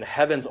baptized, right, and the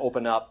heavens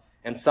open up,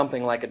 and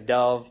something like a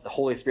dove, the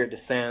Holy Spirit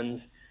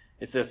descends.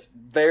 It's this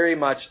very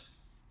much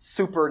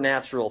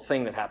supernatural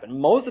thing that happened.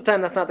 Most of the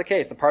time, that's not the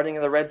case. The parting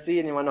of the Red Sea,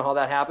 and you want to know how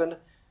that happened?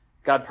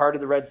 God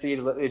parted the Red Sea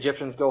to let the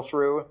Egyptians go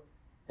through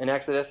in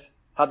Exodus.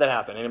 How'd that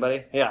happen?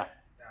 Anybody? Yeah.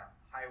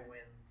 High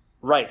winds.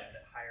 Right. And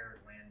a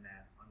higher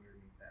landmass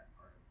underneath that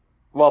part.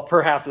 Well,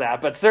 perhaps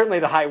that, but certainly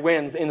the high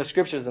winds in the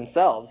Scriptures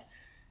themselves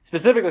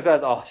specifically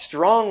says a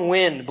strong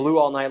wind blew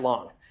all night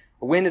long.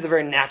 A wind is a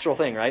very natural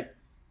thing, right?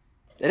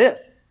 It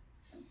is.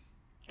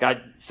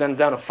 God sends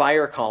down a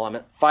fire column.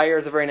 Fire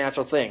is a very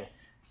natural thing.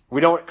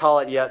 We don't call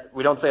it yet,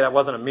 we don't say that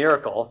wasn't a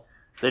miracle.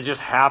 They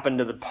just happened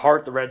to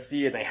part the Red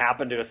Sea and they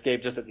happened to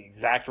escape just at the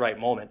exact right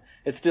moment.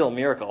 It's still a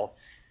miracle.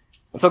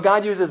 And so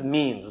God uses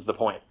means is the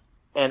point.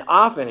 And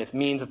often it's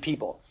means of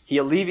people. He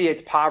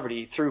alleviates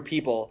poverty through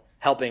people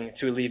helping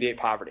to alleviate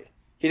poverty.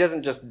 He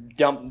doesn't just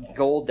dump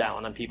gold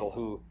down on people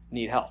who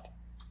need help.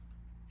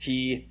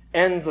 He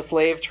ends the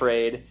slave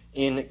trade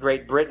in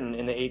Great Britain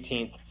in the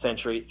 18th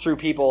century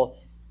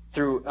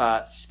through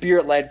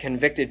spirit-led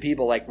convicted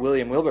people like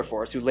William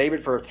Wilberforce, who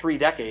labored for 3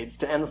 decades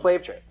to end the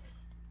slave trade.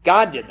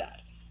 God did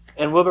that.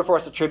 And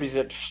Wilberforce attributes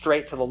it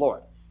straight to the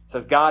Lord. He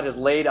says, God has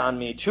laid on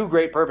me 2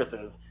 great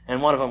purposes,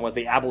 and one of them was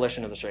the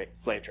abolition of the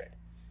slave trade.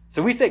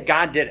 So we say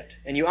God did it,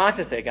 and you ought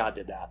to say God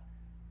did that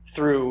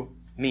through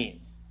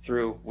means,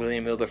 through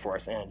William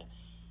Wilberforce and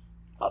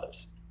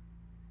others.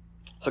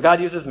 So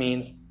God uses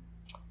means,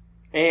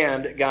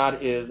 and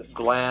God is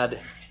glad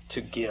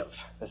to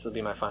give. This will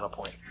be my final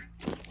point.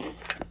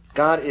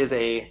 God is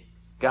a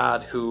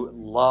God who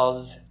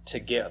loves to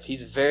give.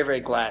 He's very,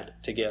 very glad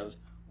to give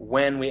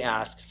when we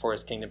ask for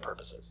his kingdom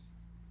purposes.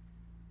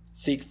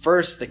 Seek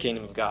first the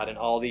kingdom of God, and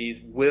all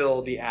these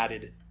will be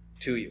added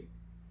to you.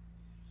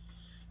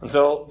 And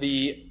so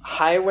the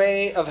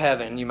highway of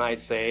heaven, you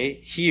might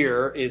say,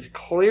 here is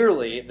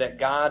clearly that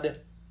God,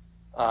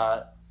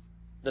 that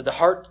the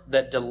heart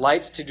that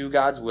delights to do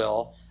God's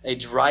will a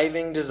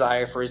driving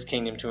desire for his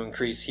kingdom to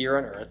increase here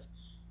on earth.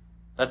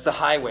 That's the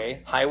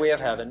highway of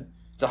heaven.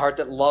 It's a heart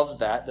that loves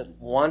that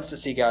wants to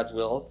see God's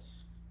will,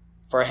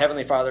 for our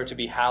Heavenly Father to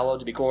be hallowed,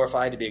 to be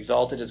glorified, to be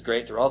exalted as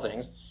great through all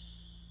things.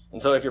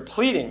 And so if you're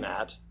pleading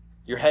that,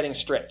 you're heading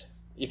straight.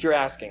 If you're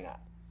asking that.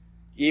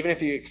 Even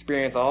if you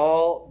experience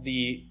all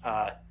the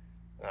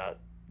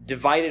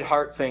divided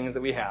heart things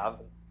that we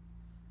have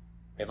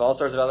all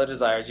sorts of other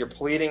desires, you're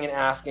pleading and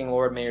asking,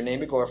 Lord, may your name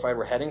be glorified.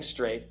 We're heading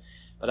straight.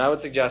 But I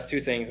would suggest two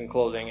things in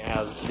closing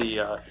as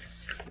the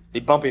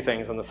bumpy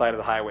things on the side of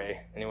the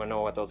highway. Anyone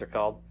know what those are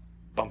called?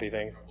 Bumpy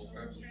things?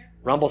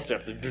 Rumble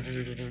strips.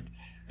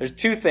 There's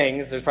two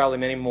things. There's probably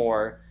many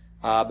more.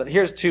 But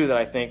here's two that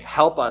I think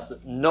help us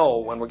know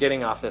when we're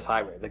getting off this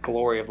highway, the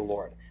glory of the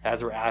Lord,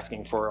 as we're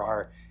asking for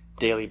our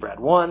daily bread.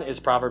 One is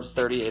Proverbs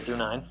 30, 8 through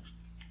 9.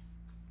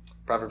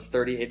 Proverbs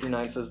 30, 8 through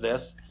 9 says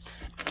this,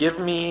 give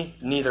me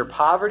neither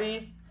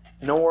poverty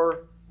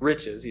nor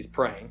riches, he's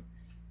praying.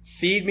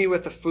 Feed me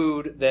with the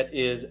food that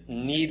is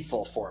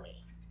needful for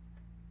me.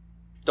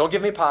 Don't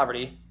give me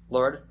poverty,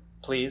 Lord,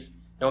 please.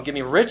 Don't give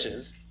me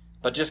riches,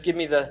 but just give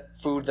me the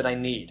food that I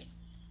need.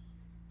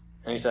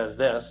 And he says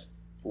this,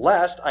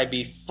 lest I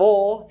be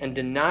full and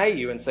deny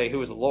you and say,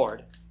 who is the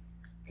Lord?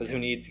 Because who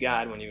needs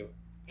God when you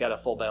got a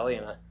full belly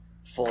and a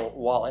full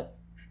wallet?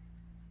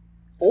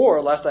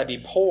 Or lest I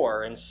be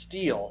poor and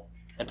steal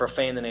and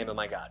profane the name of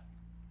my God.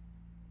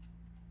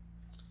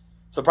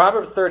 So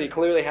Proverbs 30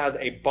 clearly has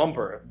a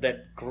bumper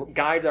that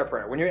guides our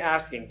prayer. When you're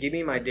asking, give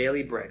me my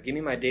daily bread, give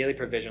me my daily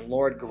provision,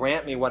 Lord,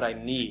 grant me what I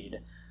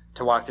need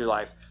to walk through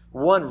life.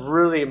 One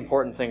really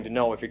important thing to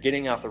know if you're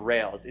getting off the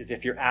rails is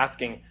if you're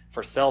asking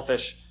for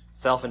selfish,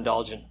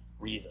 self-indulgent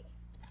reasons.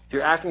 If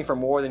you're asking for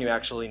more than you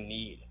actually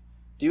need.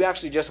 Do you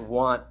actually just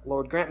want,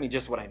 Lord, grant me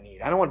just what I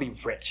need? I don't want to be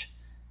rich.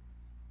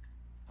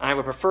 I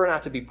would prefer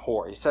not to be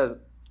poor. He says,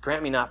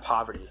 grant me not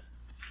poverty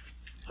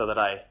so that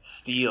I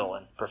steal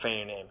and profane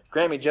your name.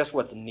 Grant me just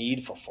what's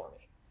needful for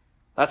me.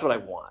 That's what I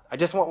want. I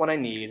just want what I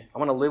need. I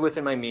want to live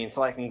within my means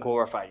so I can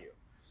glorify you.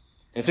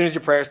 And as soon as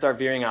your prayers start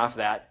veering off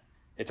that,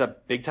 it's a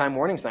big-time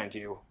warning sign to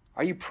you.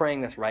 Are you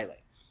praying this rightly?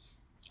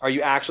 Are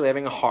you actually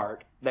having a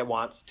heart that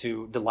wants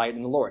to delight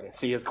in the Lord and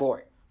see his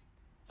glory?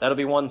 That'll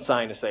be one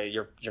sign to say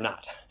you're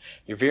not.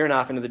 You're veering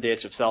off into the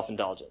ditch of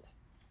self-indulgence.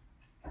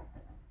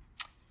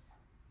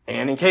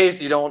 And in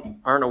case you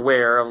aren't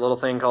aware of a little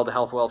thing called the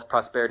Health, Wealth,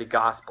 Prosperity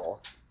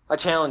Gospel, I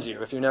challenge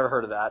you, if you've never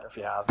heard of that, or if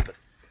you have, but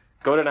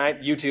go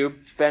tonight,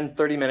 YouTube, spend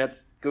 30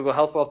 minutes, Google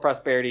Health, Wealth,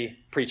 Prosperity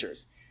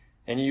Preachers,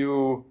 and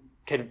you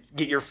can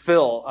get your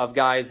fill of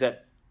guys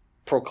that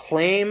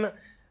proclaim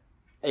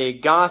a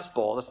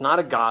gospel that's not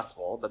a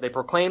gospel, but they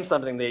proclaim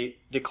something, they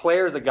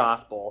declare as a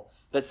gospel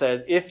that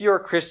says, if you're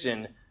a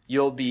Christian,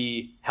 you'll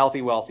be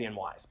healthy, wealthy, and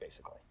wise,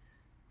 basically.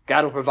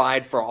 God will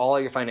provide for all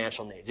your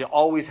financial needs. You'll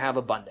always have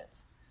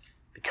abundance.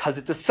 Because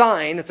it's a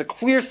sign, it's a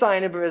clear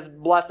sign of his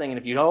blessing, and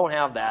if you don't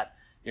have that,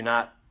 you're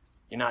not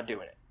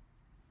doing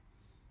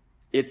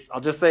it. I'll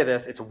just say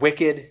this, it's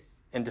wicked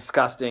and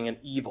disgusting and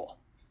evil.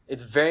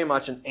 It's very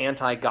much an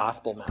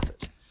anti-gospel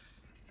message.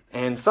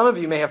 And some of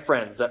you may have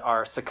friends that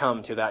are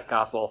succumbed to that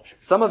gospel.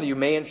 Some of you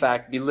may, in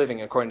fact, be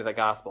living according to the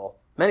gospel.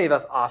 Many of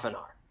us often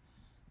are.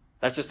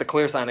 That's just a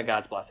clear sign of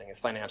God's blessing, his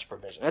financial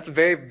provision. That's a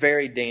very,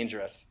 very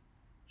dangerous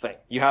thing.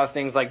 You have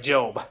things like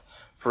Job,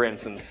 for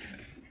instance,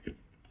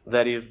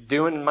 that he's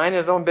minding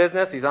his own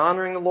business, he's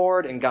honoring the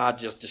Lord, and God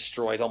just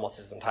destroys almost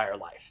his entire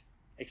life,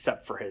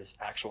 except for his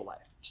actual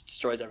life. Just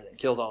destroys everything,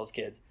 kills all his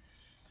kids.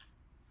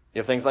 You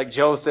have things like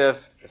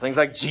Joseph, you have things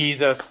like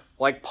Jesus,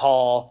 like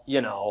Paul,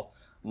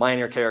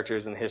 minor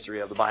characters in the history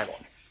of the Bible,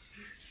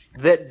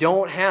 that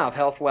don't have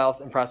health,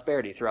 wealth, and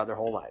prosperity throughout their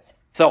whole lives.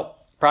 So,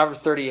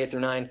 Proverbs 38 through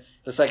 9,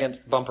 the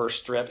second bumper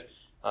strip,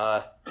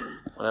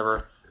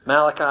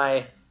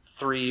 Malachi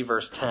 3,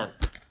 verse 10.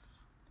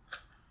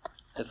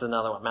 It's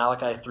another one.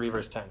 Malachi 3,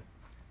 verse 10. It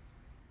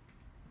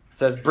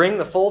says, bring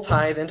the full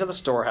tithe into the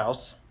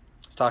storehouse.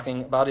 It's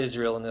talking about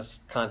Israel in this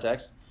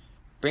context.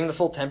 Bring the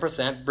full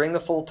 10%, bring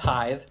the full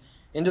tithe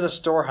into the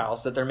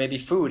storehouse that there may be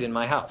food in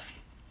my house.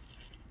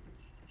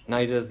 Now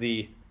he says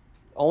the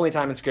only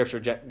time in Scripture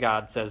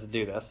God says to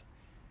do this.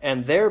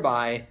 And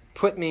thereby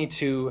put me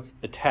to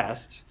the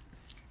test,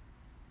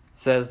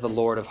 says the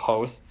Lord of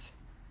hosts,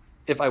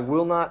 if I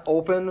will not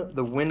open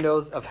the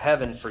windows of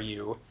heaven for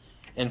you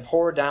and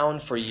pour down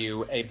for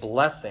you a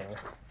blessing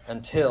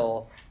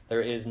until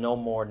there is no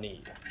more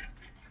need.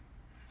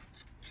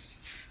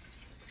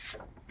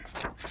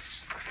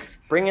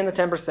 Bring in the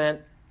 10%,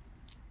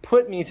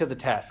 put me to the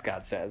test,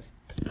 God says,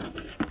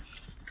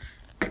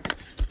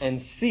 and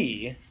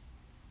see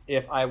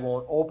if I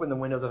won't open the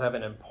windows of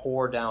heaven and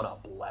pour down a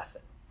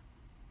blessing.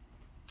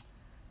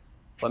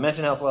 So I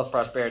mentioned health, wealth,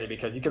 prosperity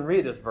because you can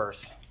read this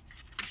verse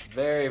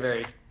very,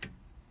 very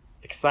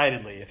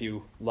excitedly if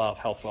you love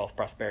health, wealth,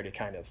 prosperity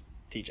kind of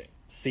teaching.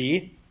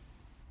 See,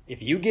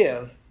 if you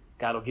give,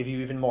 God will give you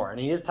even more. And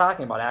he is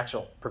talking about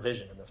actual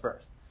provision in this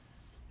verse.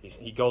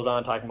 He goes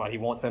on talking about he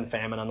won't send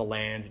famine on the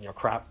lands and your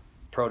crop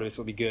produce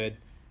will be good.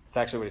 It's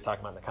actually what he's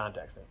talking about in the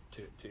context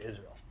to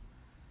Israel.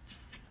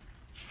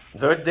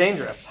 So it's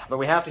dangerous, but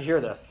we have to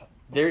hear this.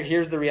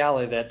 Here's the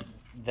reality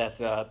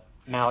that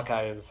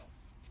Malachi is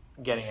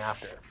getting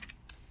after.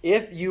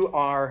 If you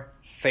are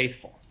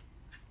faithful,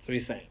 that's what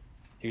he's saying.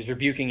 He was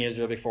rebuking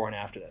Israel before and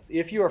after this.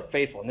 If you are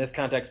faithful, in this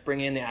context, bring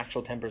in the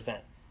actual 10%.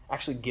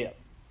 Actually give.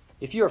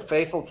 If you are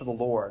faithful to the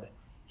Lord,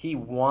 he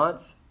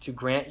wants to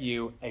grant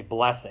you a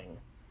blessing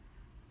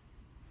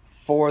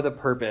for the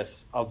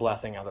purpose of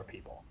blessing other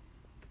people.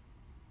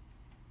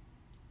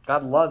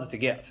 God loves to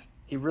give.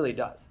 He really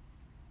does.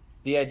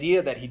 The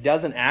idea that he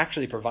doesn't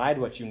actually provide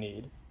what you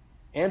need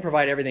and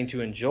provide everything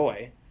to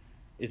enjoy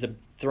is a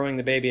throwing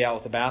the baby out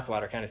with the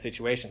bathwater kind of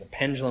situation. The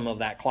pendulum of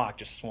that clock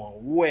just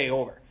swung way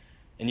over.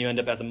 And you end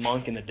up as a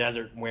monk in the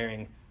desert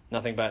wearing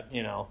nothing but,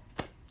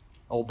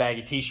 old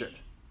baggy t-shirt.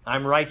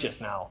 I'm righteous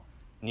now,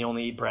 and you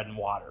only eat bread and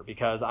water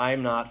because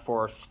I'm not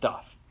for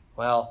stuff.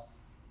 Well,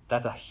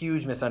 that's a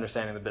huge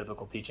misunderstanding of the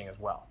biblical teaching as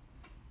well.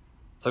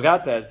 So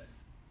God says,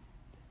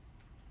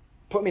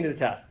 put me to the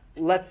test.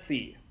 Let's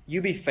see.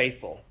 You be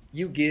faithful.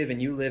 You give and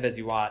you live as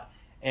you ought.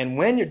 And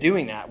when you're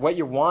doing that, what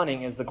you're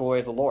wanting is the glory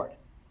of the Lord.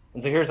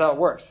 And so here's how it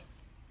works.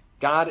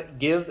 God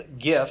gives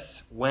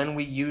gifts when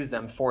we use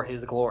them for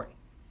his glory.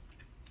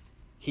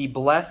 He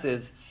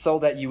blesses so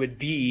that you would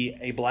be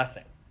a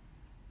blessing.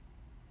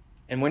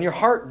 And when your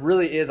heart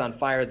really is on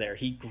fire there,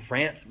 he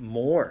grants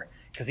more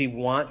because he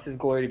wants his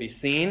glory to be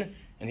seen,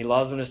 and he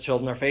loves when his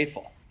children are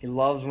faithful. He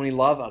loves when we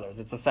love others.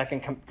 It's the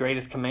second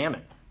greatest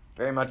commandment.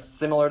 Very much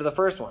similar to the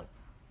first one.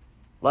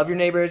 Love your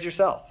neighbor as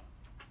yourself.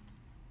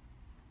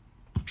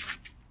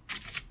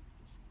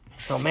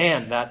 So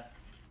man, that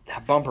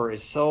bumper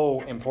is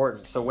so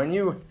important. So when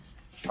you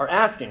are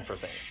asking for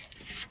things,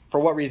 for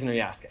what reason are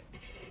you asking?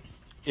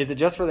 Is it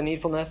just for the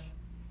needfulness,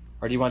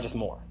 or do you want just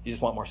more? You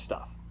just want more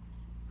stuff.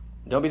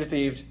 Don't be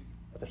deceived.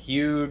 That's a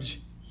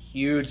huge,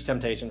 huge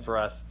temptation for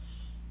us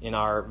in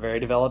our very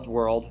developed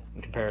world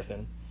in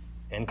comparison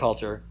and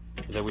culture,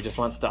 is that we just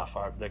want stuff.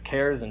 The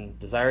cares and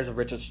desires of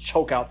riches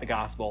choke out the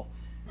gospel.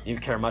 You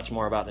care much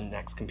more about the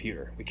next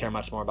computer. We care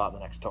much more about the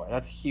next toy.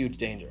 That's a huge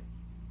danger.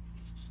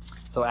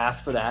 So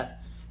ask for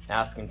that.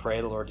 Ask and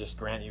pray the Lord just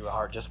grant you a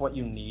heart, just what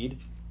you need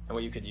and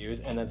what you could use.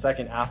 And then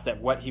second, ask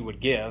that what he would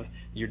give,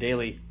 your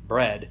daily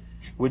bread,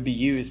 would be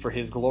used for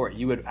his glory.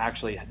 You would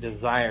actually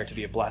desire to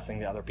be a blessing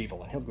to other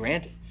people, and he'll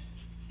grant it.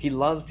 He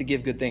loves to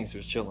give good things to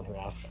his children who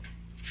ask them.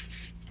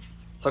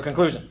 So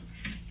conclusion.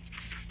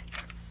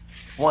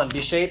 1,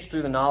 be shaped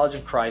through the knowledge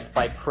of Christ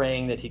by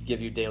praying that he'd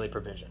give you daily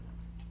provision.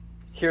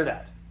 Hear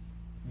that.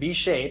 Be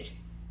shaped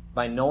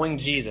by knowing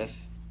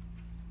Jesus,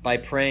 by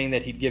praying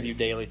that he'd give you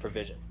daily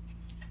provision.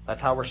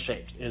 That's how we're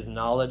shaped, is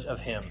knowledge of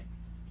him.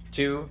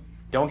 2,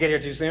 don't get here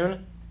too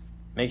soon.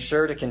 Make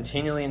sure to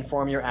continually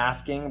inform your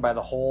asking by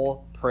the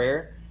whole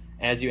prayer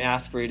as you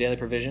ask for your daily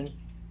provision.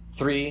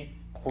 3,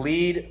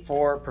 plead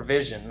for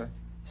provision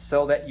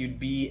so that you'd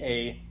be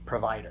a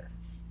provider.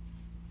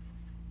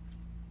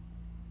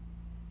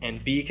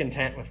 And be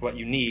content with what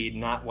you need,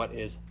 not what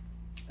is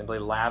simply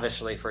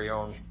lavishly for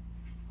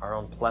our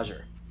own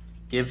pleasure.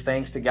 Give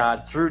thanks to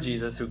God through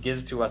Jesus, who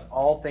gives to us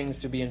all things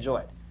to be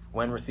enjoyed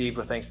when received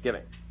with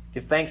thanksgiving.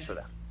 Give thanks for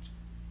them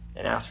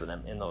and ask for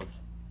them in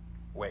those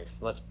ways.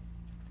 Let's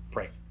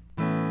pray.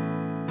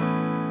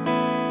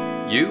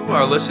 You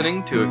are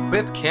listening to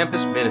Equip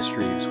Campus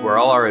Ministries, where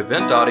all our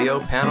event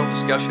audio, panel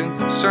discussions,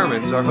 and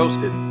sermons are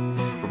hosted.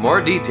 For more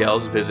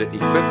details, visit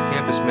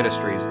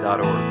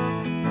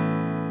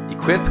equipcampusministries.org.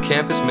 Equip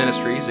Campus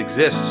Ministries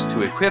exists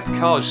to equip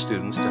college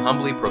students to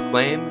humbly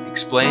proclaim,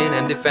 explain,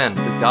 and defend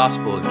the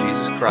gospel of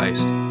Jesus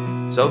Christ,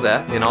 so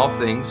that, in all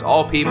things,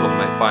 all people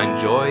might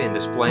find joy in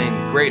displaying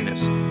the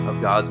greatness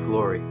of God's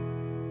glory.